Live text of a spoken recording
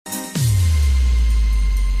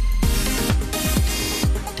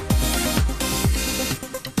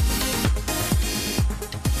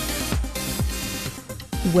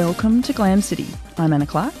Welcome to GLAMcity. I'm Anna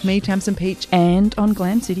Clark. Me, Tamson Peach. And on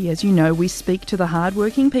GLAMcity, as you know, we speak to the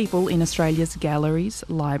hardworking people in Australia's galleries,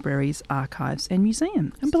 libraries, archives and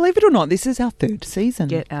museums. And believe it or not, this is our third season.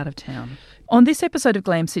 Get out of town. On this episode of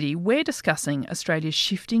GLAMcity, we're discussing Australia's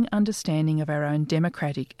shifting understanding of our own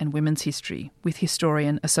democratic and women's history with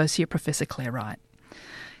historian Associate Professor Clare Wright.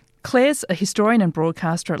 Clare's a historian and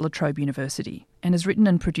broadcaster at La Trobe University and has written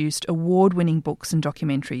and produced award-winning books and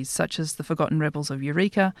documentaries such as The Forgotten Rebels of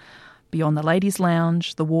Eureka, Beyond the Ladies'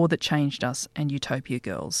 Lounge, The War That Changed Us and Utopia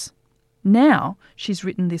Girls. Now she's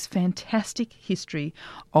written this fantastic history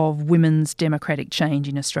of women's democratic change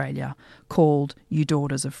in Australia called You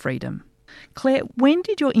Daughters of Freedom. Clare, when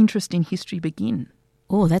did your interest in history begin?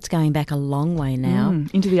 Oh, that's going back a long way now.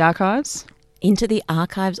 Into the archives? Into the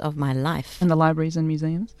archives of my life. And the libraries and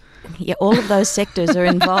museums? Yeah, all of those sectors are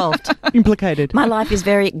involved. Implicated. My life is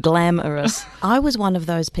very glamorous. I was one of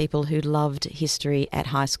those people who loved history at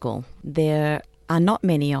high school. There are not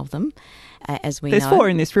many of them, as we know. There's 4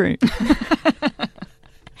 in this room.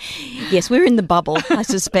 Yes, we're in the bubble, I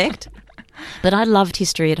suspect. But I loved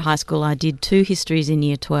history at high school. I did 2 histories in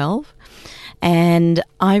year 12. And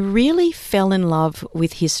I really fell in love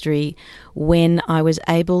with history when I was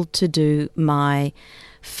able to do my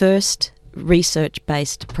first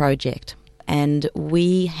research-based project. And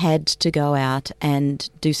we had to go out and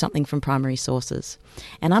do something from primary sources.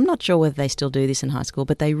 And I'm not sure whether they still do this in high school,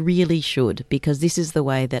 but they really should, because this is the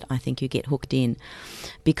way that I think you get hooked in.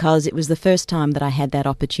 Because it was the first time that I had that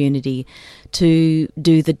opportunity to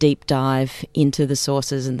do the deep dive into the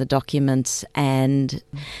sources and the documents and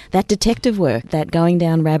that detective work, that going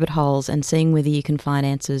down rabbit holes and seeing whether you can find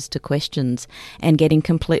answers to questions and getting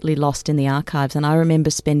completely lost in the archives. And I remember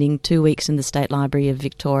spending 2 weeks in the State Library of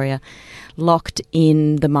Victoria, locked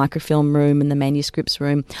in the microfilm room and the manuscripts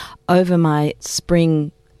room over my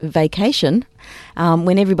spring vacation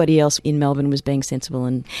when everybody else in Melbourne was being sensible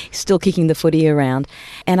and still kicking the footy around.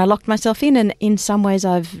 And I locked myself in, and in some ways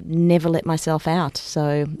I've never let myself out.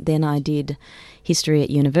 So then I did history at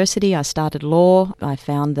university. I started law. I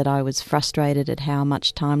found that I was frustrated at how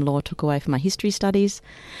much time law took away from my history studies.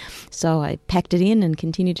 So I packed it in and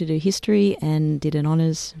continued to do history and did an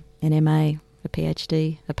honours, an MA, a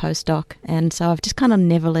PhD, a postdoc. And so I've just kind of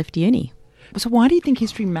never left uni. So why do you think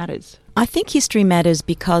history matters? I think history matters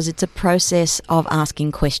because it's a process of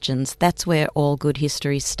asking questions. That's where all good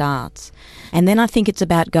history starts. And then I think it's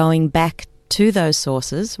about going back to those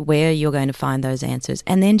sources where you're going to find those answers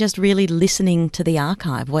and then just really listening to the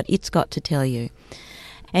archive, what it's got to tell you.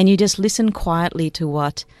 And you just listen quietly to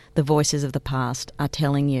what the voices of the past are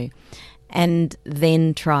telling you and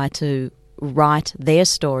then try to write their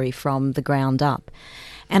story from the ground up.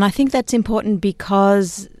 And I think that's important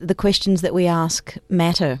because the questions that we ask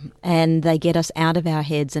matter and they get us out of our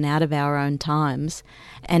heads and out of our own times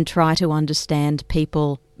and try to understand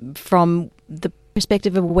people from the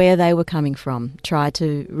perspective of where they were coming from. Try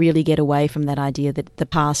to really get away from that idea that the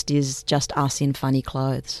past is just us in funny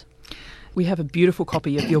clothes. We have a beautiful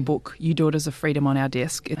copy of your book, You Daughters of Freedom, on our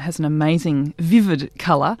desk. It has an amazing, vivid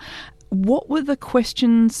colour. What were the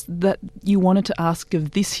questions that you wanted to ask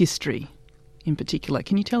of this history in particular?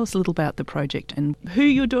 Can you tell us a little about the project and who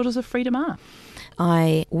your Daughters of Freedom are?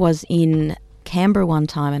 I was in Canberra one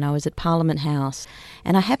time and I was at Parliament House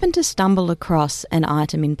and I happened to stumble across an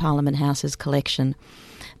item in Parliament House's collection.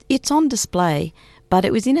 It's on display, but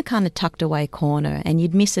it was in a kind of tucked away corner and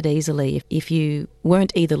you'd miss it easily if you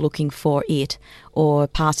weren't either looking for it or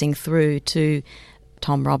passing through to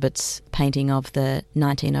Tom Roberts' painting of the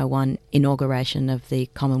 1901 inauguration of the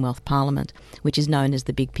Commonwealth Parliament, which is known as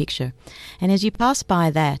the Big Picture. And as you pass by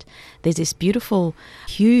that, there's this beautiful,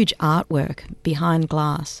 huge artwork behind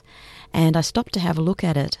glass. And I stopped to have a look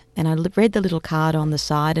at it, and I read the little card on the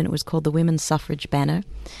side, and it was called the Women's Suffrage Banner,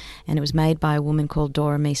 and it was made by a woman called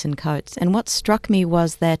Dora Meeson Coates. And what struck me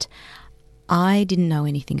was that I didn't know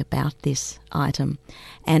anything about this item.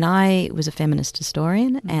 And I was a feminist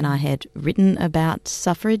historian and I had written about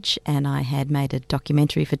suffrage and I had made a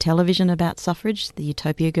documentary for television about suffrage, the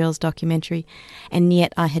Utopia Girls documentary, and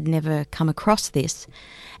yet I had never come across this.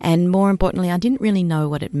 And more importantly, I didn't really know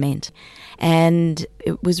what it meant. And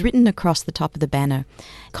it was written across the top of the banner,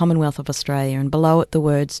 Commonwealth of Australia, and below it the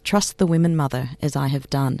words, "Trust the women, mother, as I have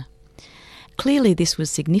done." Clearly this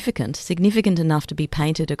was significant enough to be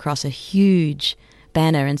painted across a huge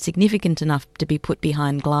banner and significant enough to be put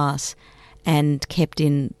behind glass and kept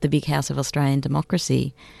in the big house of Australian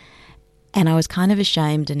democracy. And I was kind of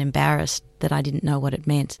ashamed and embarrassed that I didn't know what it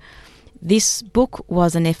meant. This book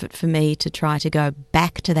was an effort for me to try to go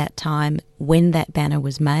back to that time when that banner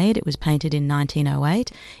was made. It was painted in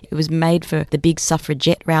 1908. It was made for the big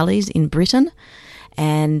suffragette rallies in Britain.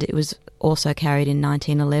 and it was also carried in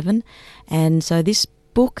 1911. And so this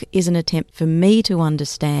book is an attempt for me to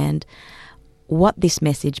understand what this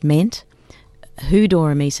message meant, who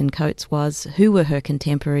Dora Meeson Coates was, who were her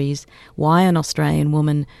contemporaries, why an Australian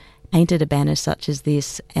woman painted a banner such as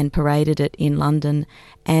this and paraded it in London,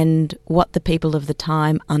 and what the people of the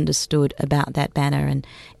time understood about that banner. And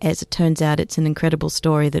as it turns out, it's an incredible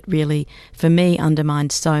story that really, for me,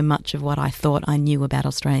 undermined so much of what I thought I knew about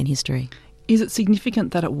Australian history. Is it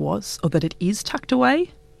significant that it was, or that it is tucked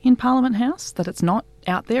away in Parliament House, that it's not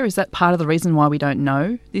out there? Is that part of the reason why we don't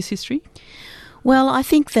know this history? Well, I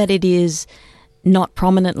think that it is not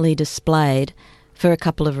prominently displayed for a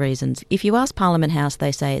couple of reasons. If you ask Parliament House,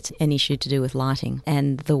 they say it's an issue to do with lighting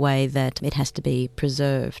and the way that it has to be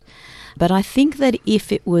preserved. But I think that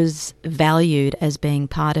if it was valued as being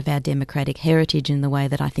part of our democratic heritage in the way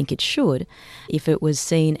that I think it should, if it was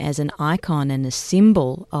seen as an icon and a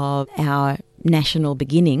symbol of our national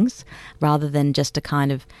beginnings, rather than just a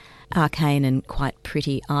kind of arcane and quite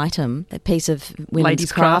pretty item, a piece of women's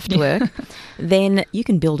Ladies' craft, work, then you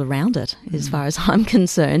can build around it, as far as I'm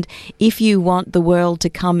concerned, if you want the world to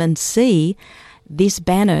come and see this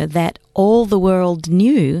banner that all the world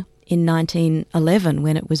knew in 1911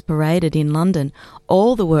 when it was paraded in London.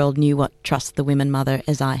 All the world knew what Trust the Women Mother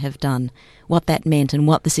as I Have Done, what that meant and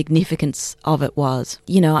what the significance of it was.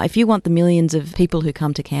 You know, if you want the millions of people who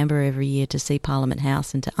come to Canberra every year to see Parliament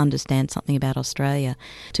House and to understand something about Australia,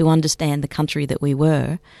 to understand the country that we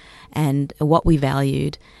were and what we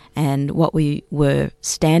valued and what we were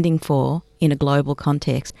standing for in a global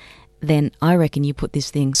context, then I reckon you put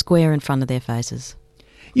this thing square in front of their faces.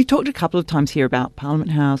 You talked a couple of times here about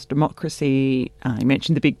Parliament House, democracy. You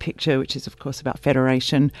mentioned the big picture, which is, of course, about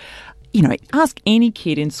federation. You know, ask any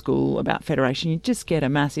kid in school about federation, you just get a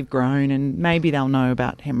massive groan, and maybe they'll know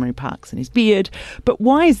about Henry Parkes and his beard. But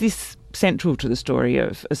why is this central to the story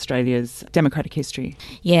of Australia's democratic history?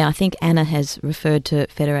 Yeah, I think Anna has referred to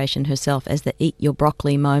federation herself as the eat your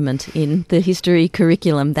broccoli moment in the history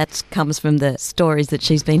curriculum. That comes from the stories that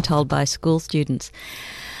she's been told by school students.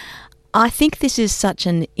 I think this is such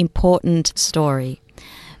an important story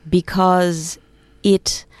because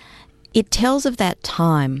it tells of that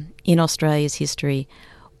time in Australia's history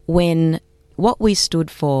when what we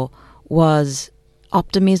stood for was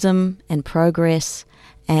optimism and progress,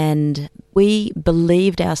 and we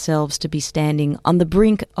believed ourselves to be standing on the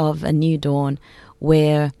brink of a new dawn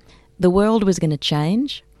where the world was going to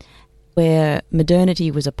change, where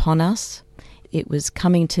modernity was upon us. It was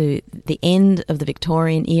coming to the end of the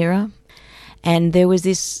Victorian era. And there was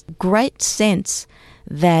this great sense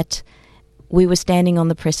that we were standing on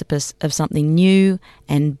the precipice of something new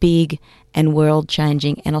and big and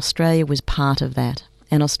world-changing, and Australia was part of that.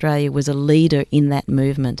 And Australia was a leader in that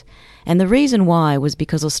movement. And the reason why was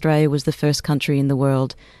because Australia was the first country in the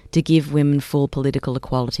world to give women full political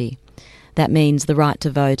equality. That means the right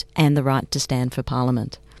to vote and the right to stand for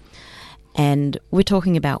Parliament. And we're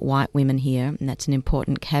talking about white women here, and that's an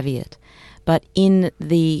important caveat. But in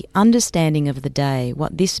the understanding of the day,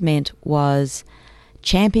 what this meant was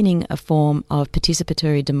championing a form of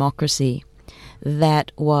participatory democracy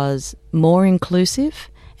that was more inclusive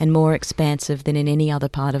and more expansive than in any other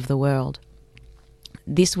part of the world.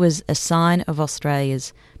 This was a sign of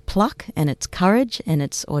Australia's pluck and its courage and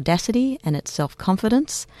its audacity and its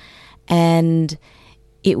self-confidence, and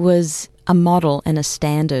it was a model and a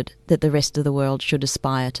standard that the rest of the world should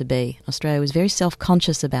aspire to be. Australia was very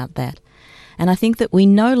self-conscious about that. And I think that we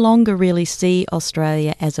no longer really see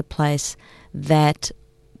Australia as a place that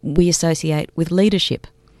we associate with leadership,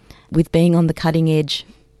 with being on the cutting edge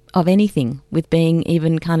of anything, with being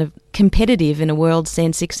even kind of competitive in a world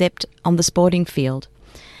sense, except on the sporting field.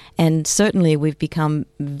 And certainly we've become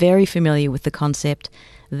very familiar with the concept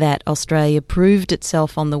that Australia proved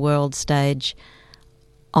itself on the world stage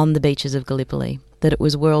on the beaches of Gallipoli, that it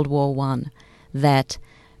was World War I that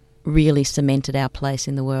really cemented our place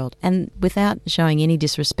in the world. And without showing any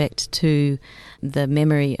disrespect to the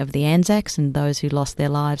memory of the Anzacs and those who lost their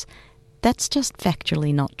lives, that's just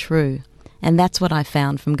factually not true. And that's what I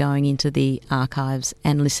found from going into the archives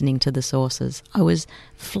and listening to the sources. I was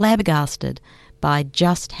flabbergasted by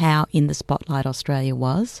just how in the spotlight Australia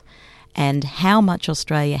was and how much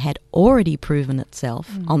Australia had already proven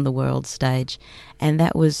itself on the world stage. And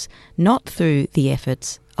that was not through the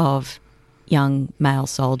efforts of young male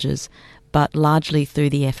soldiers, but largely through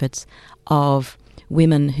the efforts of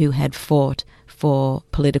women who had fought for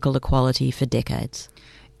political equality for decades.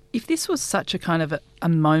 If this was such a kind of a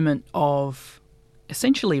moment of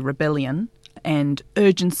essentially rebellion and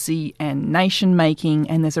urgency and nation-making,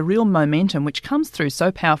 and there's a real momentum which comes through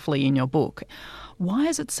so powerfully in your book, why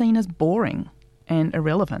is it seen as boring? and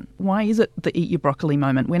irrelevant? Why is it the eat your broccoli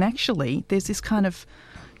moment when actually there's this kind of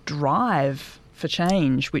drive for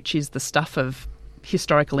change, which is the stuff of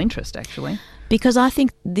historical interest, actually? Because I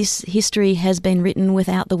think this history has been written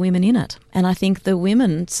without the women in it. And I think the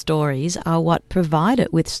women's stories are what provide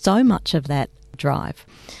it with so much of that drive.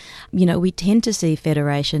 You know, we tend to see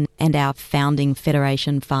Federation and our founding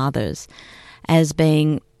Federation fathers as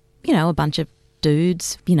being, you know, a bunch of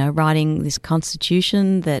dudes, you know, writing this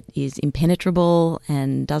constitution that is impenetrable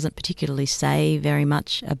and doesn't particularly say very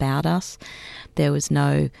much about us. There was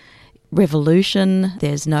no revolution,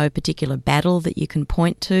 there's no particular battle that you can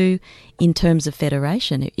point to in terms of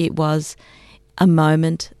federation. It was a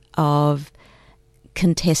moment of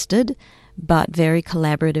contested but very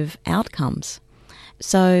collaborative outcomes.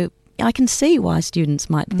 So I can see why students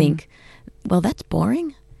might think, well, that's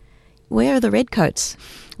boring. Where are the redcoats?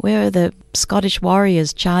 Where are the Scottish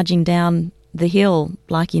warriors charging down the hill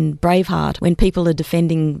like in Braveheart when people are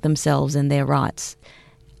defending themselves and their rights?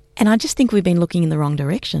 And I just think we've been looking in the wrong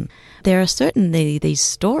direction. There are certainly these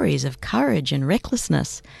stories of courage and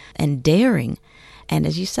recklessness and daring, and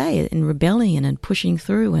as you say, in rebellion and pushing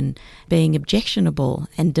through and being objectionable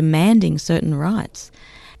and demanding certain rights.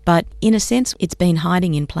 But in a sense, it's been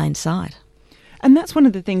hiding in plain sight. And that's one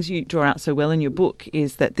of the things you draw out so well in your book,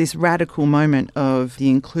 is that this radical moment of the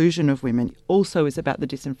inclusion of women also is about the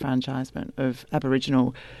disenfranchisement of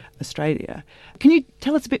Aboriginal Australia. Can you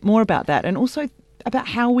tell us a bit more about that, and also about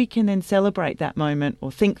how we can then celebrate that moment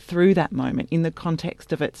or think through that moment in the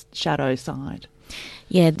context of its shadow side?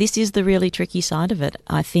 Yeah, this is the really tricky side of it.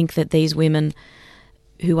 I think that these women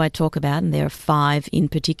who I talk about, and there are 5 in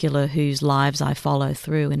particular whose lives I follow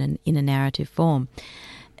through in a narrative form,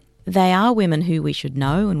 they are women who we should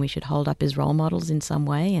know and we should hold up as role models in some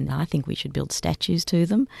way, and I think we should build statues to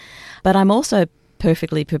them. But I'm also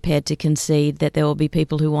perfectly prepared to concede that there will be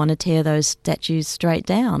people who want to tear those statues straight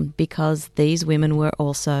down, because these women were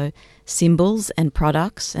also symbols and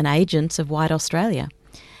products and agents of white Australia.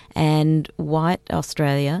 And white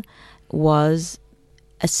Australia was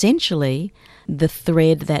essentially the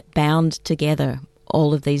thread that bound together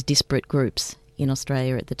all of these disparate groups in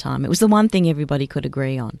Australia at the time. It was the one thing everybody could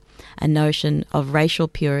agree on, a notion of racial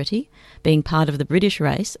purity, being part of the British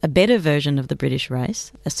race, a better version of the British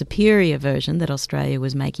race, a superior version that Australia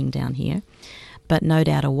was making down here, but no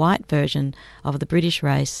doubt a white version of the British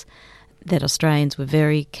race that Australians were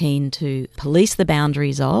very keen to police the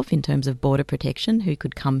boundaries of in terms of border protection, who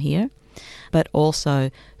could come here, but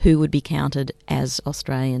also who would be counted as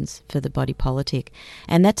Australians for the body politic.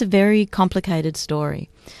 And that's a very complicated story.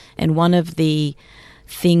 And one of the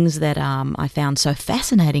things that I found so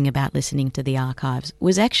fascinating about listening to the archives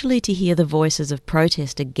was actually to hear the voices of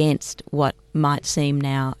protest against what might seem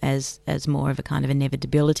now as more of a kind of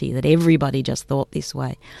inevitability, that everybody just thought this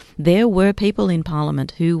way. There were people in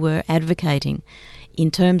Parliament who were advocating, in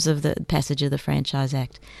terms of the passage of the Franchise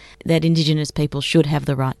Act, that Indigenous people should have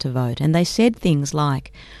the right to vote. And they said things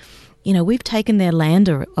like, you know, we've taken their land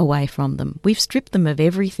away from them. We've stripped them of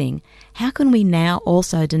everything. How can we now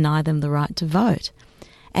also deny them the right to vote?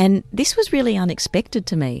 And this was really unexpected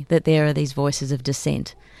to me, that there are these voices of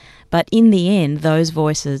dissent. But in the end, those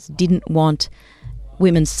voices didn't want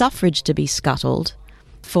women's suffrage to be scuttled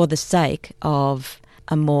for the sake of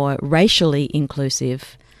a more racially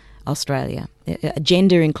inclusive Australia. A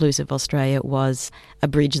gender-inclusive Australia was a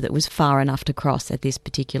bridge that was far enough to cross at this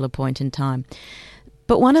particular point in time.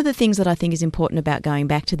 But one of the things that I think is important about going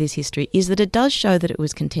back to this history is that it does show that it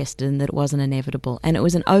was contested and that it wasn't inevitable, and it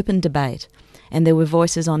was an open debate, and there were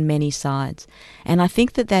voices on many sides. And I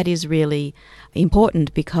think that that is really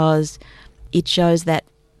important, because it shows that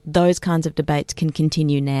those kinds of debates can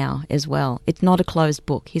continue now as well. It's not a closed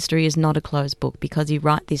book. History is not a closed book. Because you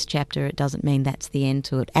write this chapter, it doesn't mean that's the end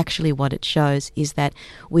to it. Actually, what it shows is that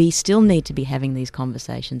we still need to be having these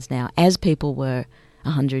conversations now, as people were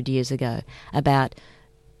 100 years ago, about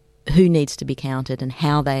who needs to be counted and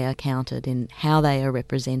how they are counted and how they are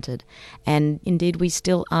represented. And indeed, we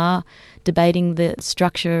still are debating the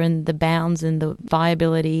structure and the bounds and the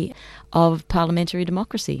viability of parliamentary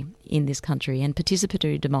democracy in this country and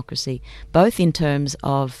participatory democracy, both in terms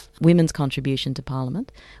of women's contribution to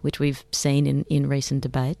Parliament, which we've seen in recent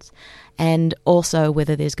debates, and also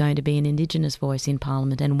whether there's going to be an Indigenous voice in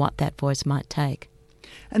Parliament and what that voice might take.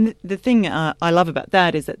 And the thing I love about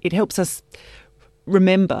that is that it helps us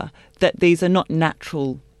remember that these are not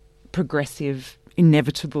natural, progressive,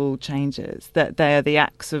 inevitable changes, that they are the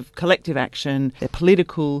acts of collective action, they're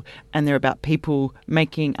political, and they're about people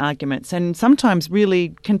making arguments, and sometimes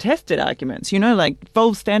really contested arguments, you know, like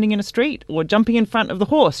involves standing in a street or jumping in front of the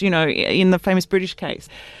horse, you know, in the famous British case.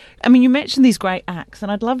 I mean, you mentioned these great acts,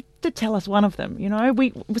 and I'd love to tell us one of them. You know,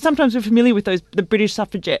 sometimes we're familiar with the British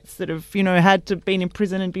suffragettes that have, you know, had to been in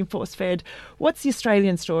prison and been force-fed. What's the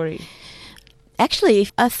Australian story? Actually,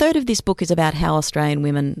 a third of this book is about how Australian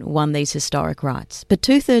women won these historic rights, but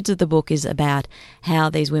 2/3 of the book is about how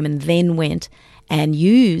these women then went and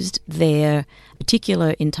used their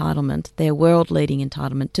particular entitlement, their world-leading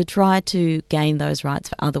entitlement, to try to gain those rights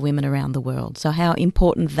for other women around the world. So how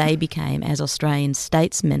important they became as Australian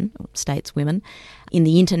stateswomen in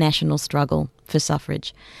the international struggle for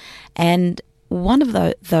suffrage. And one of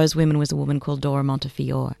those women was a woman called Dora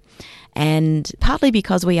Montefiore. And partly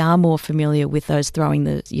because we are more familiar with those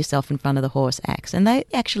throwing yourself in front of the horse acts, and they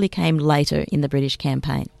actually came later in the British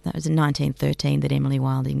campaign. That was in 1913 that Emily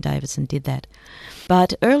Wilding Davison did that.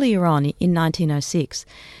 But earlier on, in 1906,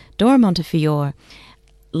 Dora Montefiore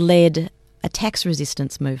led a tax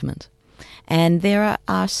resistance movement. And there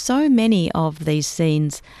are so many of these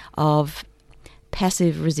scenes of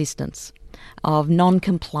passive resistance, of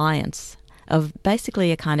non-compliance, of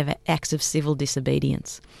basically a kind of acts of civil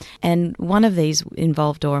disobedience. And one of these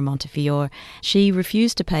involved Dora Montefiore. She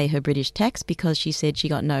refused to pay her British tax because she said she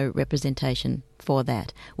got no representation for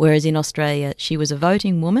that. Whereas in Australia, she was a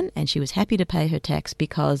voting woman and she was happy to pay her tax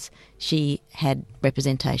because she had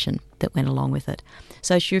representation that went along with it.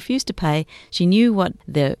 So she refused to pay. She knew what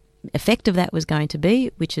the effect of that was going to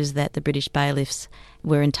be, which is that the British bailiffs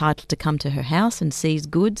were entitled to come to her house and seize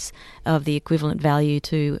goods of the equivalent value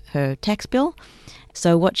to her tax bill.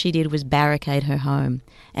 So what she did was barricade her home.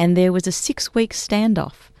 And there was a 6-week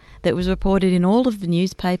standoff that was reported in all of the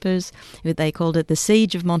newspapers. They called it the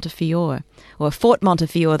Siege of Montefiore, or Fort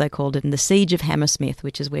Montefiore they called it, and the Siege of Hammersmith,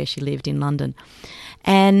 which is where she lived in London.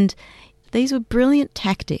 And these were brilliant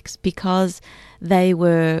tactics because they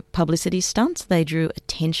were publicity stunts. They drew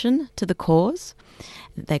attention to the cause.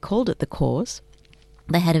 They called it the cause.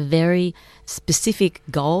 They had a very specific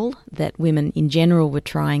goal that women in general were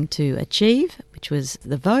trying to achieve, which was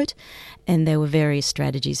the vote, and there were various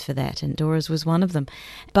strategies for that, and Dora's was one of them.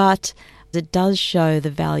 But it does show the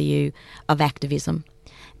value of activism,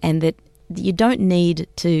 and that you don't need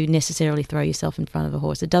to necessarily throw yourself in front of a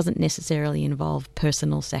horse. It doesn't necessarily involve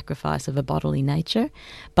personal sacrifice of a bodily nature,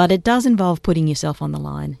 but it does involve putting yourself on the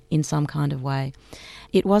line in some kind of way.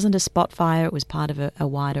 It wasn't a spot fire, it was part of a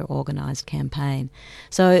wider organised campaign.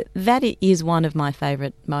 So that is one of my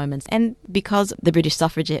favourite moments. And because the British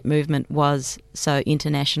suffragette movement was so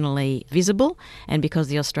internationally visible, and because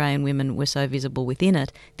the Australian women were so visible within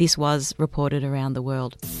it, this was reported around the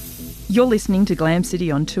world. You're listening to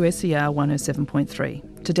GLAMcity on 2SER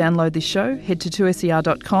 107.3. To download this show, head to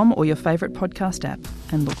 2ser.com or your favourite podcast app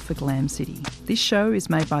and look for GLAMcity. This show is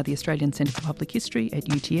made by the Australian Centre for Public History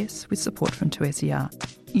at UTS with support from 2SER.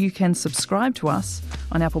 You can subscribe to us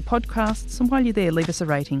on Apple Podcasts, and while you're there, leave us a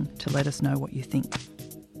rating to let us know what you think.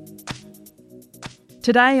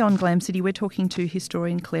 Today on GLAMcity, we're talking to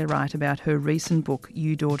historian Clare Wright about her recent book,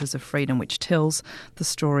 You Daughters of Freedom, which tells the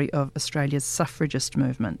story of Australia's suffragist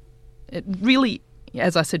movement. It really,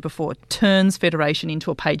 as I said before, turns Federation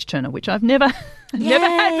into a page-turner, which I've never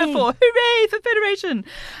had before. Hooray for Federation!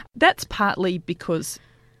 That's partly because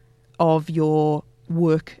of your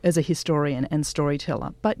work as a historian and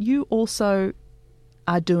storyteller, but you also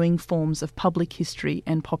are doing forms of public history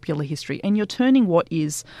and popular history, and you're turning what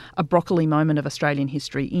is a broccoli moment of Australian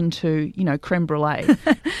history into, you know, creme brulee.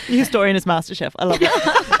 The historian is MasterChef. I love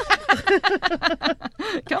that.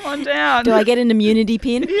 Come on down. Do I get an immunity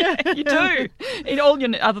pin? Yeah, you do. In all your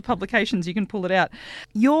other publications, you can pull it out.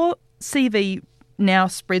 Your CV now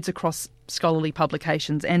spreads across scholarly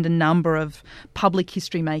publications and a number of public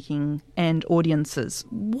history making and audiences.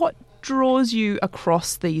 What draws you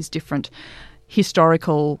across these different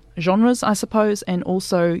historical genres, I suppose, and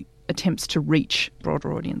also attempts to reach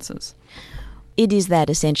broader audiences? It is that,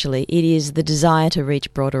 essentially. It is the desire to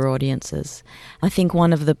reach broader audiences. I think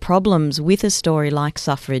one of the problems with a story like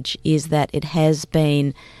suffrage is that it has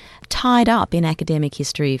been tied up in academic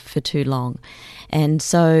history for too long. And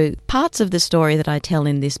so parts of the story that I tell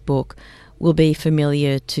in this book will be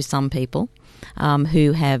familiar to some people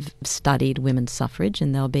who have studied women's suffrage,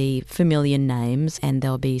 and there'll be familiar names and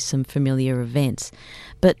there'll be some familiar events.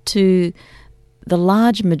 But to the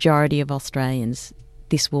large majority of Australians,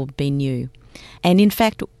 this will be new. And in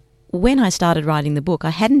fact, when I started writing the book, I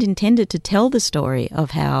hadn't intended to tell the story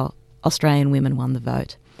of how Australian women won the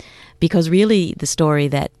vote. Because really the story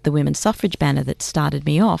that the women's suffrage banner that started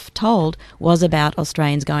me off told was about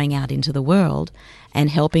Australians going out into the world and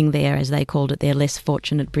helping their, as they called it, their less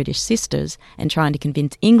fortunate British sisters, and trying to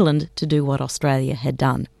convince England to do what Australia had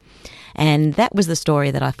done. And that was the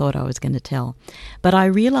story that I thought I was going to tell. But I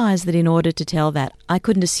realised that in order to tell that, I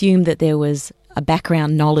couldn't assume that there was a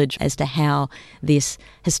background knowledge as to how this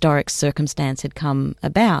historic circumstance had come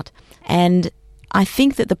about. And I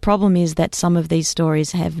think that the problem is that some of these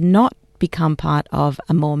stories have not become part of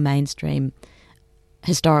a more mainstream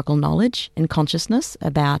historical knowledge and consciousness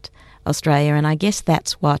about Australia, and I guess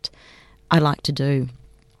that's what I like to do,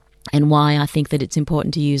 and why I think that it's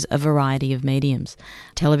important to use a variety of mediums.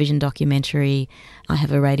 Television documentary, I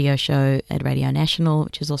have a radio show at Radio National,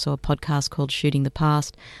 which is also a podcast called Shooting the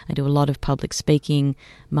Past. I do a lot of public speaking.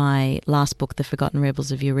 My last book, The Forgotten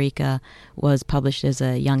Rebels of Eureka, was published as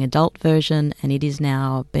a young adult version, and it is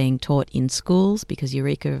now being taught in schools because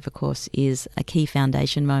Eureka, of course, is a key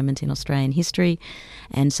foundation moment in Australian history,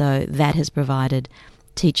 and so that has provided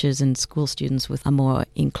teachers and school students with a more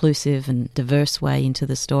inclusive and diverse way into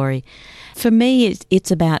the story. For me,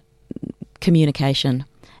 it's about communication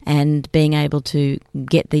and being able to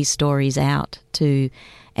get these stories out to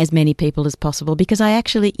as many people as possible, because I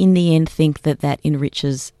actually, in the end, think that that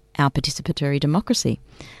enriches our participatory democracy.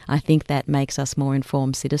 I think that makes us more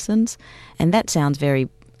informed citizens, and that sounds very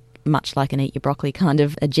much like an eat your broccoli kind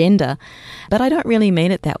of agenda, but I don't really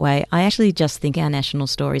mean it that way. I actually just think our national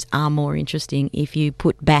stories are more interesting if you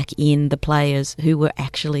put back in the players who were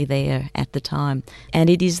actually there at the time.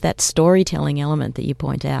 And it is that storytelling element that you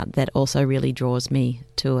point out that also really draws me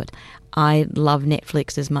to it. I love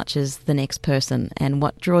Netflix as much as the next person. And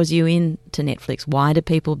what draws you in to Netflix? Why do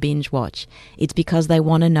people binge watch? It's because they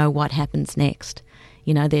want to know what happens next.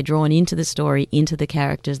 You know, they're drawn into the story, into the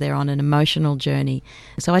characters, they're on an emotional journey.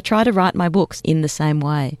 So I try to write my books in the same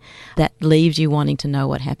way. That leaves you wanting to know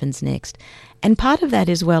what happens next. And part of that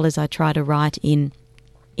as well is I try to write in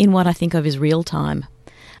what I think of as real time,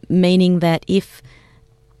 meaning that if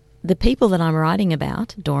the people that I'm writing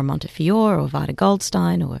about, Dora Montefiore or Vida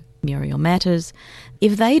Goldstein or Muriel Matters,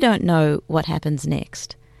 if they don't know what happens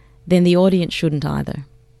next, then the audience shouldn't either.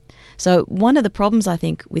 So one of the problems, I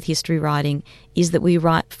think, with history writing is that we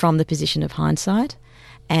write from the position of hindsight,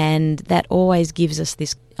 and that always gives us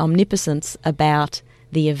this omnipotence about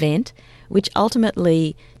the event, which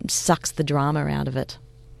ultimately sucks the drama out of it.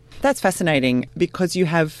 That's fascinating because you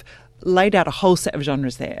have laid out a whole set of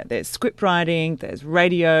genres there. There's script writing, there's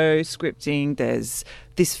radio scripting, there's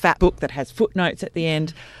this fat book that has footnotes at the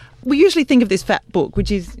end. We usually think of this fat book,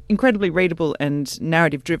 which is incredibly readable and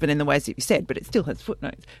narrative-driven in the ways that you said, but it still has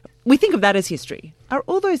footnotes. We think of that as history. Are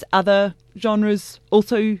all those other genres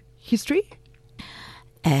also history?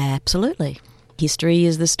 Absolutely. History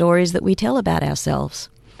is the stories that we tell about ourselves.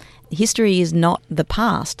 History is not the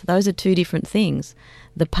past. Those are two different things.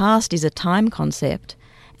 The past is a time concept,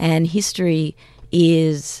 and history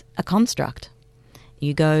is a construct.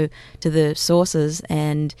 You go to the sources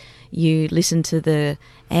and you listen to the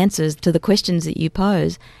answers to the questions that you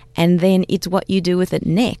pose, and then it's what you do with it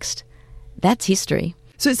next. That's history.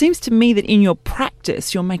 So it seems to me that in your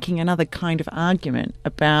practice, you're making another kind of argument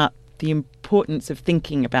about the importance of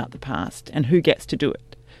thinking about the past and who gets to do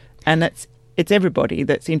it. And it's everybody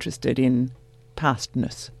that's interested in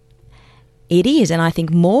pastness. It is, and I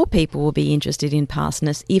think more people will be interested in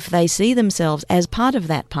pastness if they see themselves as part of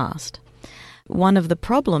that past. One of the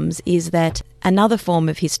problems is that another form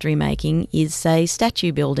of history making is, say,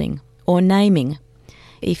 statue building or naming.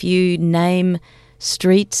 If you name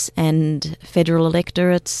streets and federal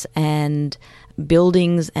electorates and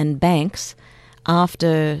buildings and banks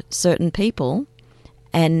after certain people,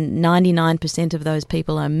 and 99% of those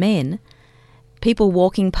people are men, people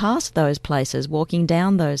walking past those places, walking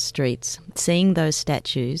down those streets, seeing those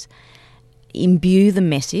statues, imbue the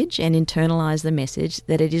message and internalise the message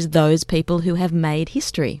that it is those people who have made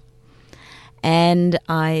history. And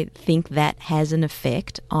I think that has an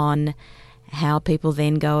effect on how people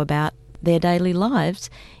then go about their daily lives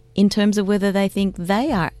in terms of whether they think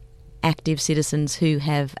they are active citizens who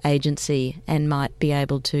have agency and might be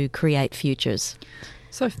able to create futures.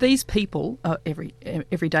 So if these people,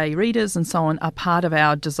 everyday readers and so on, are part of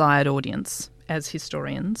our desired audience as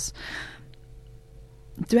historians,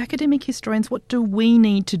 do academic historians, what do we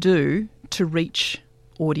need to do to reach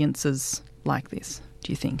audiences like this,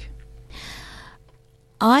 do you think?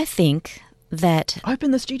 I think that...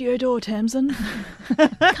 Open the studio door, Tamson.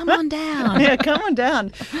 Come on down. Yeah, come on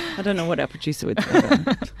down. I don't know what our producer would say.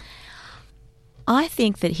 I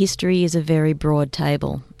think that history is a very broad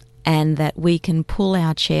table and that we can pull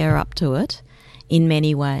our chair up to it in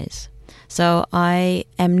many ways. So I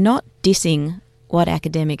am not dissing what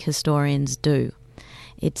academic historians do.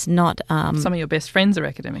 It's not... Some of your best friends are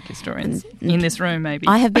academic historians in this room, maybe.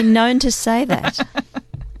 I have been known to say that.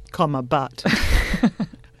 Comma, but.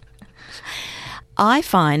 I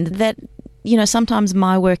find that, sometimes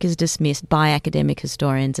my work is dismissed by academic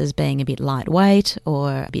historians as being a bit lightweight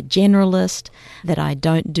or a bit generalist, that I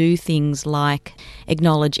don't do things like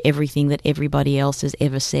acknowledge everything that everybody else has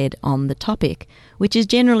ever said on the topic, which is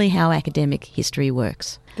generally how academic history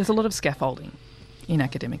works. There's a lot of scaffolding in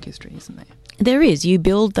academic history, isn't there? There is. You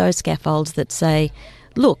build those scaffolds that say,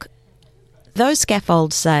 look, those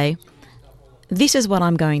scaffolds say, this is what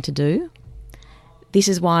I'm going to do. This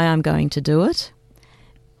is why I'm going to do it.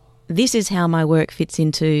 This is how my work fits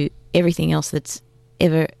into everything else that's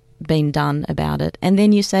ever been done about it. And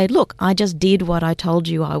then you say, look, I just did what I told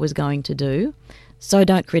you I was going to do, so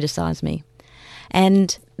don't criticise me.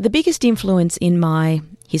 And the biggest influence in my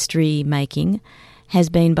history making has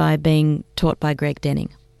been by being taught by Greg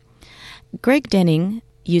Denning. Greg Denning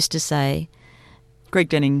used to say... Greg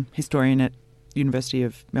Denning, historian at University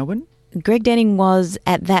of Melbourne. Greg Denning was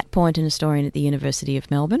at that point an historian at the University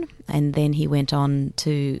of Melbourne, and then he went on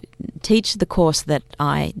to teach the course that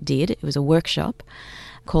I did. It was a workshop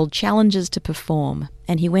called Challenges to Perform,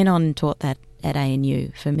 and he went on and taught that at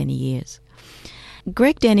ANU for many years.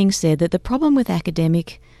 Greg Denning said that the problem with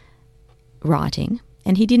academic writing,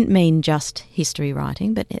 and he didn't mean just history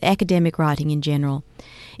writing, but academic writing in general,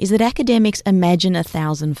 is that academics imagine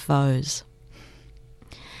 1,000 foes.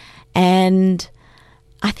 And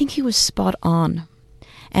I think he was spot on.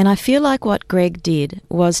 And I feel like what Greg did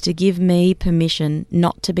was to give me permission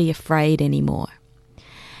not to be afraid anymore.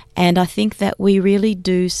 And I think that we really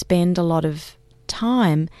do spend a lot of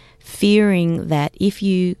time fearing that if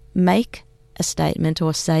you make a statement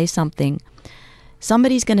or say something,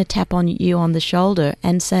 somebody's going to tap on you on the shoulder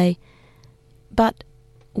and say, but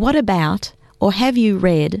what about, or have you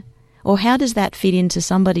read, or how does that fit into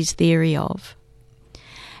somebody's theory of?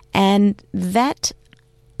 And that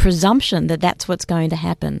presumption that that's what's going to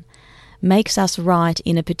happen makes us write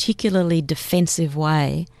in a particularly defensive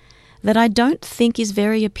way that I don't think is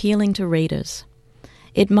very appealing to readers.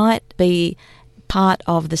 It might be part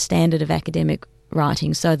of the standard of academic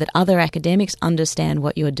writing so that other academics understand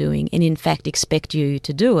what you're doing and in fact expect you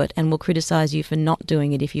to do it and will criticise you for not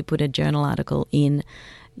doing it if you put a journal article in,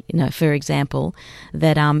 for example,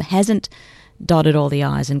 that hasn't dotted all the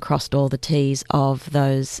I's and crossed all the T's of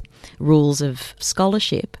those rules of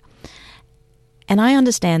scholarship. And I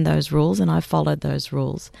understand those rules and I've followed those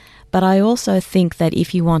rules. But I also think that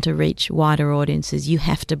if you want to reach wider audiences, you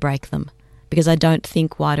have to break them, because I don't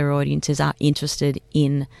think wider audiences are interested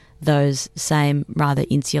in those same rather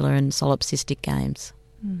insular and solipsistic games.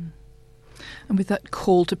 Mm. And with that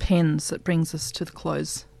call to pens, that brings us to the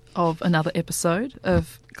close of another episode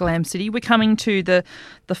of GLAMcity. We're coming to the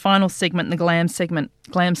final segment, the Glam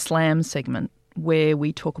Slam segment, where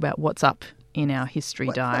we talk about what's up in our history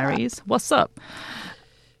diaries. What's up?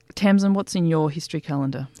 Tamson, what's in your history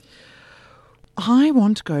calendar? I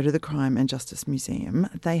want to go to the Crime and Justice Museum.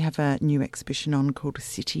 They have a new exhibition on called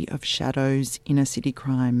City of Shadows, Inner City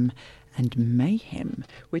Crime and Mayhem,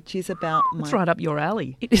 which is about It's right up your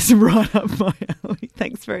alley. It is right up my alley.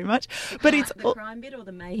 Thanks very much. But it's the crime bit or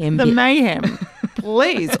the mayhem the bit? Mayhem,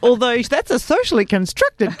 please. Although that's a socially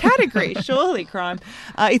constructed category, surely crime.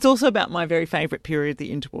 It's also about my very favourite period,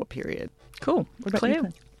 the interwar period. Cool. What about Claire? you,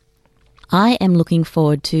 Claire? I am looking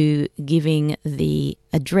forward to giving the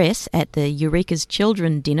address at the Eureka's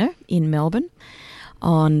Children Dinner in Melbourne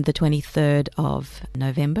on the 23rd of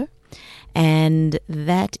November. And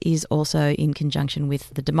that is also in conjunction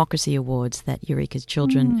with the Democracy Awards that Eureka's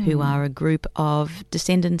Children, who are a group of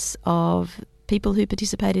descendants of people who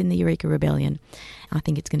participated in the Eureka Rebellion. I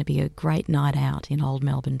think it's going to be a great night out in old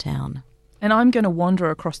Melbourne town. And I'm going to wander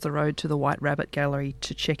across the road to the White Rabbit Gallery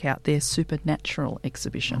to check out their Supernatural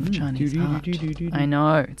exhibition of Chinese art. I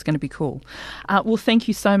know, it's going to be cool. Well, thank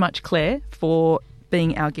you so much, Claire, for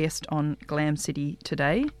being our guest on GLAMcity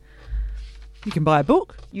today. You can buy a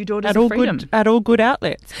book You Daughters of Freedom. at all good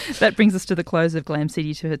outlets. That brings us to the close of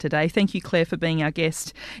GLAMcity for today. Thank you, Claire, for being our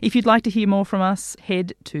guest. If you'd like to hear more from us,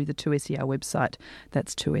 head to the 2SER website.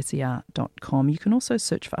 That's 2ser.com. You can also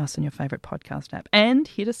search for us on your favourite podcast app and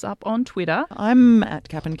hit us up on Twitter. I'm at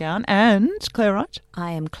Cap and Gown and Clare Wright.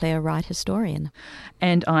 I am Clare Wright, historian.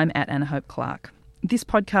 And I'm at Anna Hope Clark. This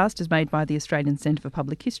podcast is made by the Australian Centre for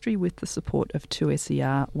Public History with the support of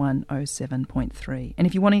 2SER 107.3. And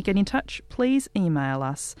if you want to get in touch, please email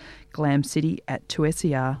us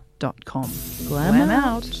glamcity@2ser.com. Glam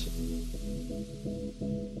out.